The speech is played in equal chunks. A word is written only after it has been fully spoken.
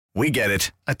We get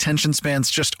it. Attention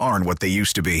spans just aren't what they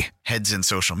used to be. Heads in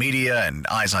social media and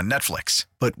eyes on Netflix.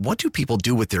 But what do people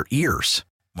do with their ears?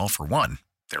 Well, for one,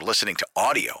 they're listening to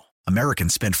audio.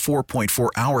 Americans spend 4.4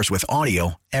 hours with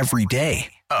audio every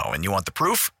day. Oh, and you want the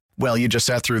proof? Well, you just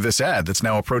sat through this ad that's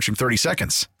now approaching 30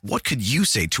 seconds. What could you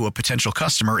say to a potential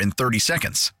customer in 30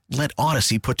 seconds? Let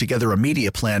Odyssey put together a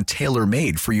media plan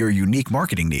tailor-made for your unique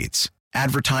marketing needs.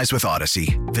 Advertise with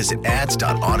Odyssey. Visit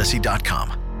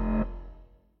ads.odyssey.com.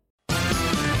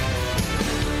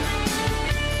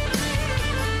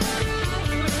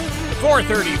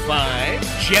 4:35,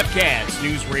 Jeff Katz,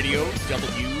 News Radio,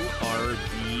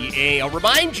 WRVA. I'll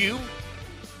remind you,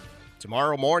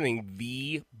 tomorrow morning,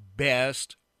 the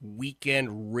best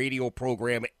weekend radio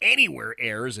program anywhere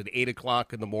airs at 8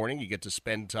 o'clock in the morning. You get to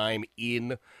spend time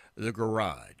in the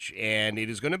garage. And it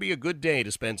is going to be a good day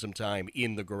to spend some time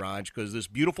in the garage because this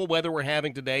beautiful weather we're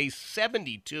having today,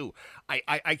 72.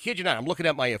 I kid you not, I'm looking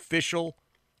at my official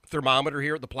thermometer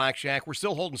here at the Plaque Shack. We're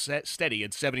still holding steady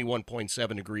at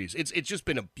 71.7 degrees. It's just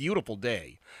been a beautiful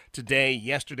day. Today,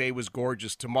 yesterday was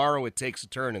gorgeous. Tomorrow it takes a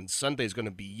turn, and Sunday's going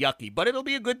to be yucky. But it'll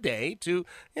be a good day to,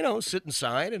 sit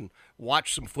inside and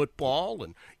watch some football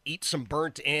and eat some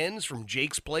burnt ends from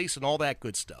Jake's Place and all that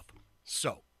good stuff.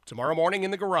 So, tomorrow morning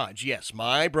in the garage, yes,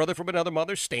 my brother from another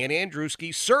mother, Stan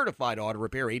Andruski, certified auto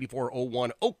repair,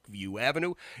 8401 Oakview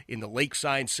Avenue in the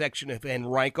Lakeside section of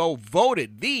Henrico,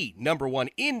 voted the #1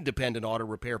 independent auto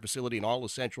repair facility in all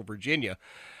of Central Virginia.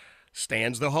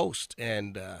 Stan's the host,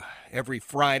 and every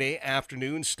Friday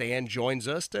afternoon, Stan joins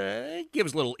us to give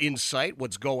us a little insight,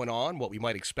 what's going on, what we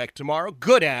might expect tomorrow.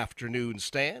 Good afternoon,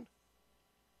 Stan.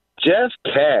 Jeff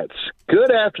Katz,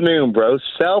 good afternoon, bro.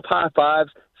 Self high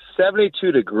fives.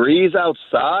 72 degrees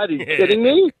outside. Are you kidding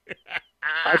me?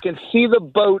 I can see the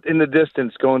boat in the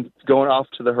distance going off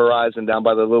to the horizon down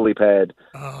by the lily pad.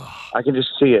 Oh, I can just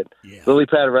see it. yeah. Lily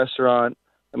pad restaurant.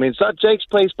 I mean, it's not Jake's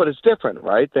Place, but it's different,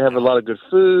 right? They have a lot of good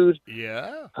food.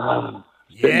 Yeah.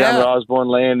 Sitting down at Osborne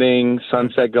Landing,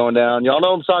 sunset going down. Y'all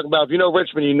know what I'm talking about. If you know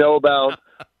Richmond, you know about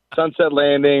Sunset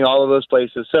Landing, all of those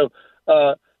places. So,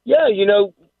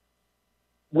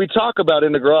 we talk about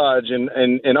in the garage, and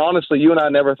honestly, you and I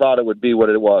never thought it would be what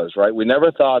it was, right? We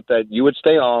never thought that you would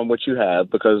stay on, which you have,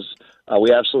 because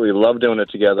we absolutely love doing it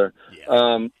together.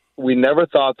 Yeah. We never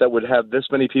thought that we'd have this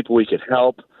many people we could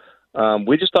help.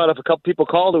 We just thought if a couple people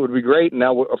called, it would be great. And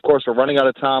now, of course, we're running out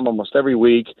of time almost every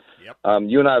week. Yep.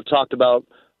 You and I have talked about,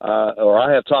 or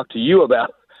I have talked to you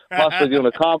about, possibly doing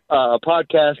a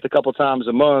podcast a couple times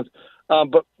a month.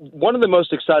 But one of the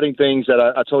most exciting things that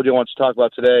I told you I want to talk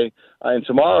about today and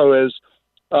tomorrow is,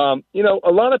 a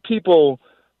lot of people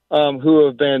who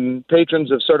have been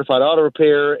patrons of Certified Auto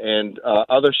Repair and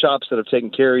other shops that have taken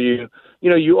care of you,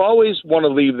 you always want to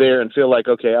leave there and feel like,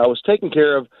 okay, I was taken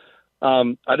care of.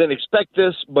 I didn't expect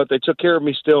this, but they took care of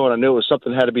me still, and I knew it was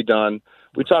something that had to be done.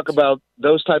 We talk about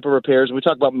those type of repairs, and we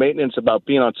talk about maintenance, about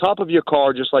being on top of your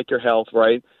car just like your health,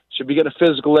 right? Should be getting a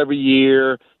physical every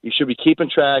year. You should be keeping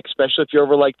track, especially if you're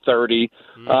over like 30.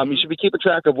 You should be keeping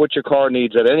track of what your car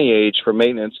needs at any age for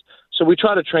maintenance. So we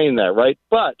try to train that, right?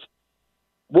 But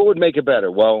what would make it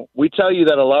better? Well, we tell you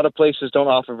that a lot of places don't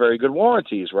offer very good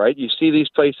warranties, right? You see these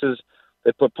places,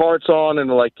 they put parts on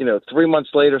and 3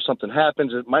 months later something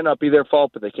happens. It might not be their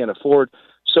fault, but they can't afford.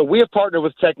 So we have partnered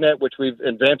with TechNet, which we've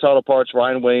Advanced Auto Parts,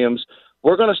 Ryan Williams.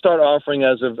 We're going to start offering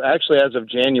as of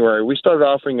January, we started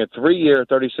offering a 3-year,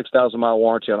 36,000-mile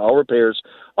warranty on all repairs,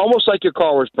 almost like your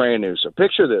car was brand new. So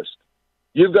picture this.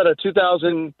 You've got a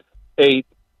 2008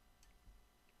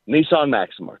 Nissan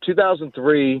Maxima,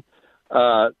 2003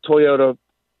 Toyota.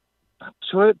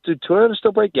 Do Toyota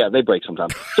still break? Yeah, they break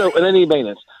sometimes. So, and they need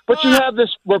maintenance. But you have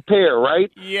this repair, right?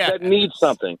 Yeah. That needs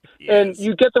something. Yes. And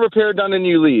you get the repair done and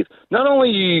you leave. Not only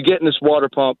are you getting this water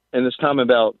pump and this time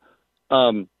about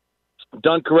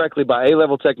done correctly by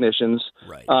A-level technicians,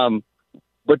 Right.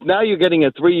 But now you're getting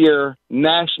a 3-year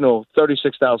national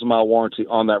 36,000-mile warranty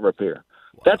on that repair.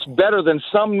 Wow. That's better than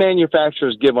some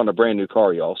manufacturers give on a brand-new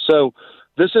car, y'all. So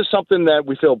this is something that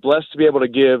we feel blessed to be able to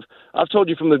give. I've told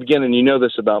you from the beginning, you know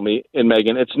this about me and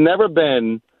Megan, it's never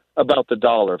been about the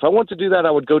dollar. If I want to do that,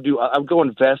 I would go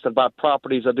invest, I'd buy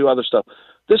properties, I'd do other stuff.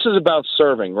 This is about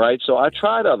serving, right? So I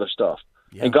tried other stuff.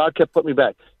 Yeah. And God kept putting me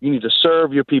back. You need to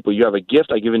serve your people. You have a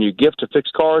gift. I've given you a gift to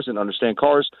fix cars and understand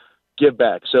cars. Give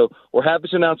back. So we're happy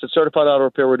to announce that Certified Auto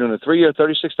Repair, we're doing a 3-year,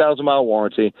 36,000-mile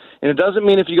warranty. And it doesn't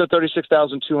mean if you go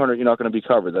 36,200, you're not going to be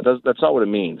covered. That's not what it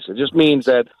means. It just means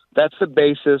that that's the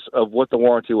basis of what the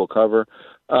warranty will cover.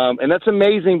 And that's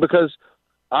amazing because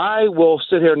I will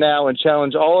sit here now and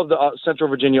challenge all of the Central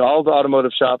Virginia, all of the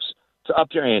automotive shops to up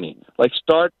your ante. Like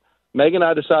Meg and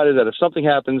I decided that if something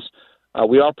happens,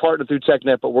 We are partnered through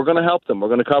TechNet, but we're going to help them. We're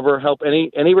going to help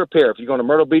any repair. If you're going to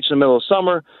Myrtle Beach in the middle of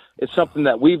summer, it's something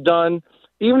that we've done.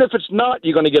 Even if it's not,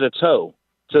 you're going to get a tow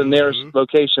to the nearest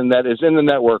location that is in the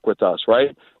network with us,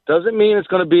 right? Doesn't mean it's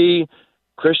going to be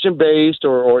Christian-based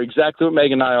or exactly what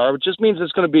Megan and I are. It just means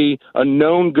it's going to be a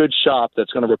known good shop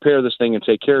that's going to repair this thing and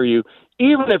take care of you.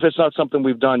 Even if it's not something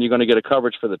we've done, you're going to get a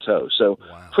coverage for the tow. So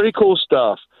pretty cool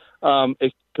stuff.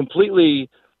 Completely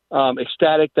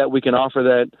ecstatic that we can offer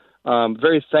that.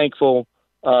 Very thankful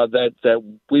that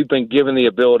we've been given the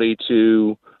ability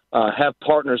to have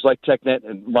partners like TechNet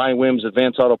and Ryan Williams,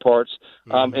 Advanced Auto Parts,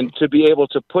 and to be able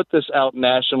to put this out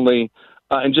nationally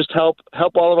and just help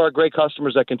all of our great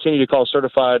customers that continue to call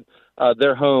Certified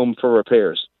their home for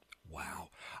repairs. Wow.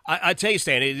 I tell you,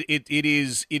 Stan, it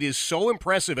is so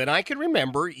impressive, and I can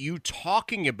remember you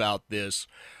talking about this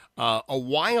a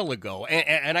while ago,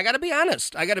 and I got to be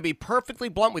honest, I got to be perfectly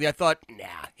blunt with you. I thought, nah,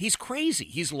 he's crazy.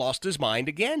 He's lost his mind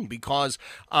again because,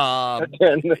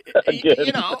 again.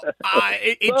 You know,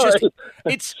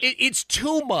 it's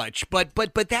too much. But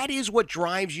that is what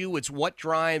drives you. It's what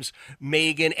drives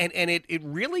Megan, and it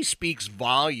really speaks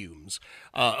volumes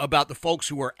about the folks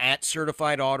who are at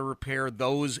Certified Auto Repair,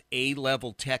 those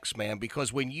A-level techs, man.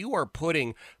 Because when you are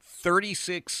putting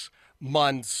 36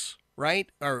 months.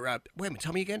 Right? Or wait a minute,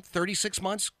 tell me again. 36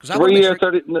 months? Because I 3 year,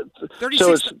 36.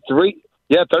 So it's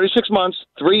 36 months,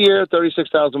 3 year,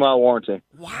 36,000-mile warranty.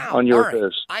 Wow! On your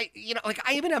repairs. I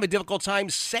even have a difficult time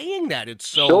saying that. It's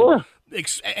so sure.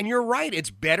 And you're right.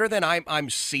 It's better than I'm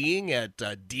seeing at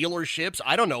dealerships.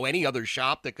 I don't know any other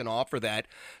shop that can offer that.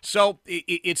 So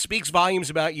it speaks volumes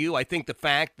about you. I think the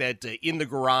fact that In the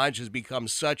Garage has become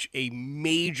such a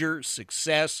major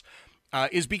success.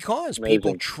 Is because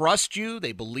people trust you,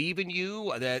 they believe in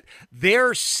you, that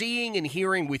they're seeing and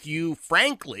hearing with you,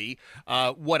 frankly,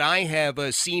 what I have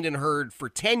seen and heard for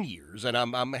 10 years, and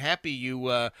I'm happy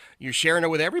you're sharing it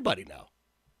with everybody now.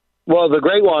 Well, the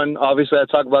great one, obviously, I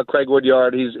talk about Craig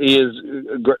Woodyard. He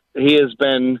has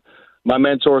been my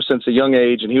mentor since a young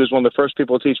age, and he was one of the first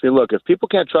people to teach me, look, if people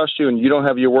can't trust you and you don't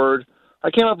have your word, I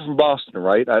came up from Boston,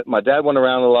 right? My dad went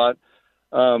around a lot.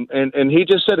 And he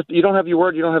just said, if you don't have your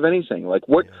word, you don't have anything. Like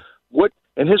what,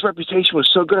 and his reputation was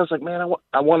so good. I was like, man,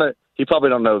 I want to, he probably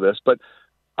don't know this, but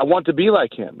I want to be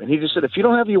like him. And he just said, if you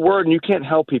don't have your word and you can't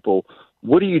help people,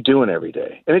 what are you doing every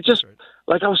day? And it just,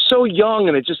 like, I was so young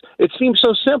and it seems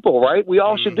so simple, right? We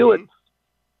all should do it.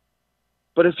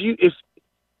 But if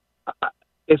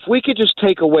we could just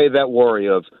take away that worry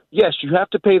of, yes, you have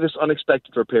to pay this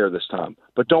unexpected repair this time,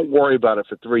 but don't worry about it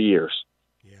for 3 years,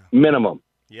 minimum.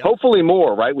 Yep. Hopefully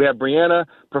more, right? We have Brianna,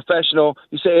 professional.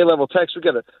 You say A-level techs, we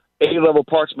got an A-level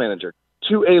parts manager,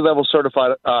 2 A-level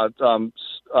certified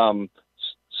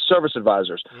service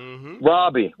advisors.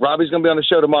 Robbie's going to be on the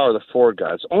show tomorrow, the Ford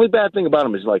guy. The only bad thing about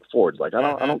him is he likes Fords. Like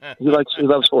he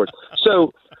loves Fords.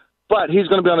 So, but he's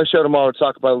going to be on the show tomorrow to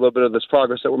talk about a little bit of this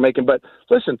progress that we're making. But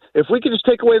listen, if we could just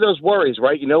take away those worries,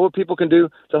 right? You know what people can do?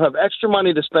 They'll have extra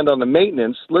money to spend on the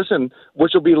maintenance,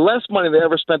 which will be less money they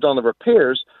ever spent on the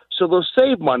repairs. So they'll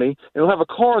save money, and they'll have a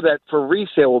car that for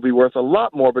resale will be worth a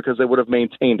lot more because they would have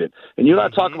maintained it. And you and I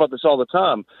talk about this all the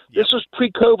time. Yep. This was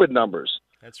pre-COVID numbers.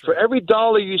 That's right. For every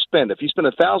dollar you spend, if you spend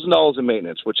 $1,000 in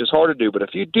maintenance, which is hard to do, but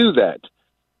if you do that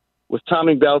with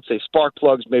timing belts, say spark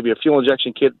plugs, maybe a fuel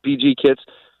injection kit, BG kits,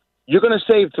 you're going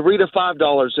to save $3 to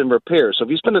 $5 in repairs. So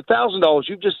if you spend $1,000,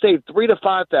 you've just saved $3,000 to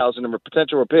 $5,000 in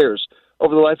potential repairs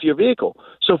over the life of your vehicle.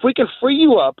 So if we can free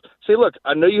you up, say, look,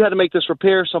 I know you had to make this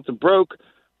repair, something broke.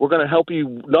 We're going to help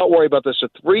you not worry about this for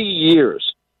 3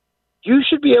 years. You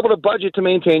should be able to budget to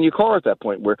maintain your car at that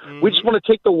point where we just want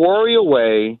to take the worry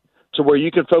away to where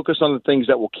you can focus on the things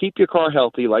that will keep your car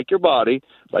healthy, like your body,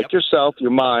 like yourself,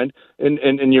 your mind,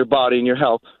 and your body and your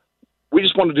health. We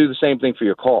just want to do the same thing for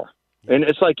your car. And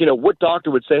it's like, what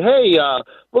doctor would say, hey,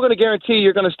 we're going to guarantee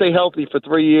you're going to stay healthy for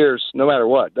 3 years no matter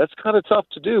what. That's kind of tough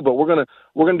to do, but we're going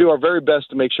to do our very best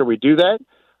to make sure we do that.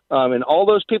 And all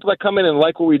those people that come in and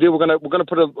like what we do, we're going to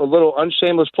put a little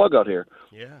unshameless plug out here.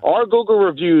 Yeah. Our Google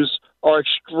reviews are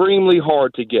extremely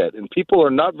hard to get, and people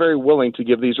are not very willing to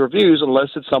give these reviews unless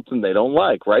it's something they don't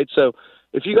like, right? So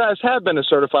if you guys have been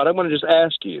certified, I'm going to just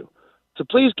ask you to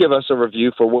please give us a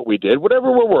review for what we did,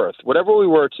 whatever we're worth, whatever we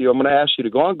were to you. I'm going to ask you to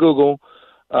go on Google.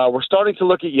 We're starting to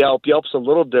look at Yelp. Yelp's a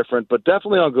little different, but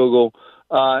definitely on Google.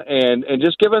 And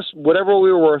just give us whatever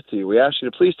we were worth to you. We ask you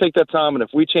to please take that time, and if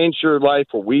we changed your life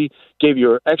or we gave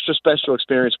you an extra special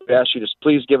experience, we ask you to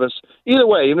please give us, either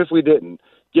way, even if we didn't,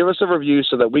 give us a review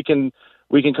so that we can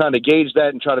kind of gauge that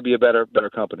and try to be a better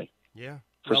company. Yeah.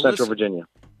 For Central Virginia.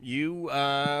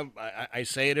 I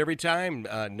say it every time,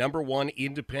 number one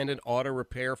independent auto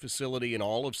repair facility in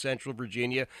all of Central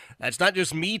Virginia. That's not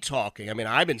just me talking. I mean,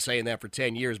 I've been saying that for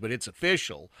 10 years, but it's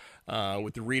official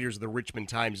with the readers of the Richmond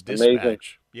Times-Dispatch. Amazing.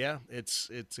 Yeah, it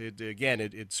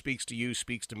speaks to you,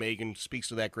 speaks to Megan, speaks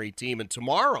to that great team. And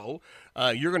tomorrow,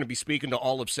 you're going to be speaking to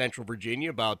all of Central Virginia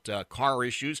about car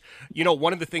issues. You know,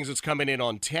 one of the things that's coming in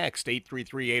on text,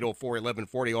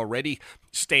 833-804-1140 already,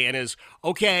 Stan, is,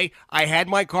 okay, I had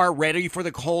my car ready for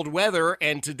the cold weather,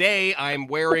 and today I'm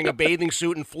wearing a bathing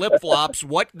suit and flip-flops.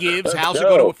 What gives? How's it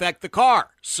going to affect the car?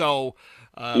 So,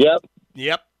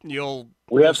 Yep.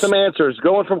 We have some answers.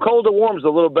 Going from cold to warm is a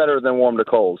little better than warm to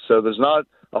cold. So there's not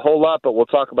a whole lot, but we'll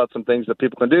talk about some things that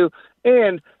people can do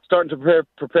and starting to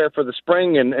prepare for the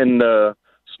spring and the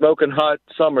smoking hot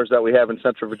summers that we have in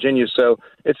Central Virginia. So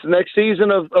it's the next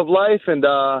season of life, and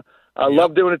I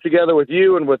love doing it together with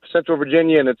you and with Central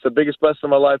Virginia, and it's the biggest blessing of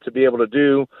my life to be able to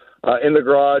do in the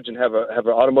garage and have an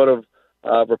automotive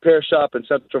repair shop in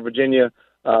Central Virginia.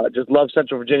 Just love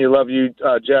Central Virginia, love you,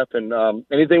 Jeff, and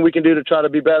anything we can do to try to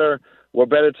be better, we're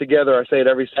better together. I say it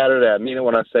every Saturday. I mean it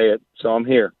when I say it, so I'm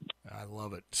here. I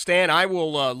love it. Stan, I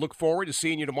will look forward to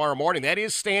seeing you tomorrow morning. That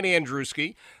is Stan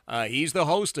Andruski. He's the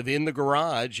host of In the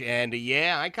Garage, and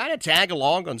I kind of tag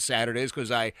along on Saturdays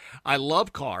because I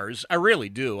love cars. I really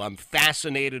do. I'm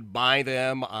fascinated by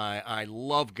them. I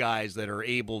love guys that are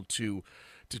able to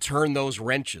turn those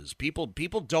wrenches. People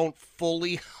don't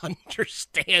fully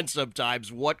understand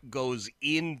sometimes what goes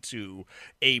into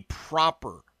a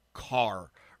proper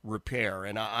car repair,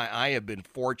 and I have been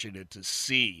fortunate to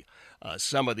see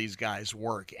some of these guys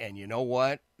work, and you know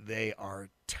what? They are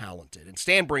talented. And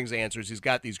Stan brings answers. He's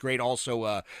got these great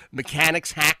also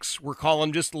mechanics hacks, we're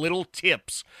calling just little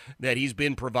tips that he's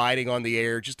been providing on the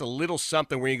air, just a little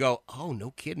something where you go, oh,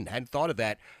 no kidding, hadn't thought of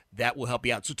that. That will help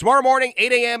you out. So tomorrow morning,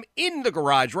 8 a.m. in the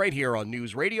garage right here on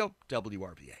News Radio,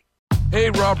 WRVA. Hey,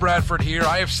 Rob Bradford here.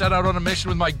 I have set out on a mission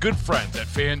with my good friends at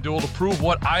FanDuel to prove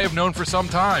what I have known for some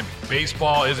time.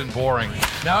 Baseball isn't boring.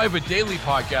 Now I have a daily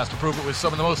podcast to prove it with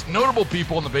some of the most notable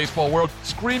people in the baseball world,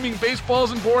 screaming baseball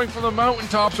isn't boring from the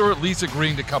mountaintops, or at least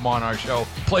agreeing to come on our show.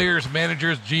 Players,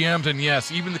 managers, GMs, and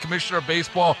yes, even the commissioner of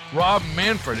baseball, Rob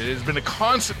Manfred. It has been a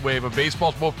constant wave of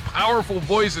baseball's most powerful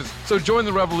voices. So join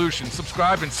the revolution.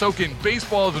 Subscribe and soak in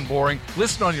Baseball Isn't Boring.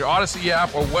 Listen on your Odyssey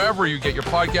app or wherever you get your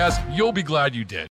podcasts. You'll be glad you did.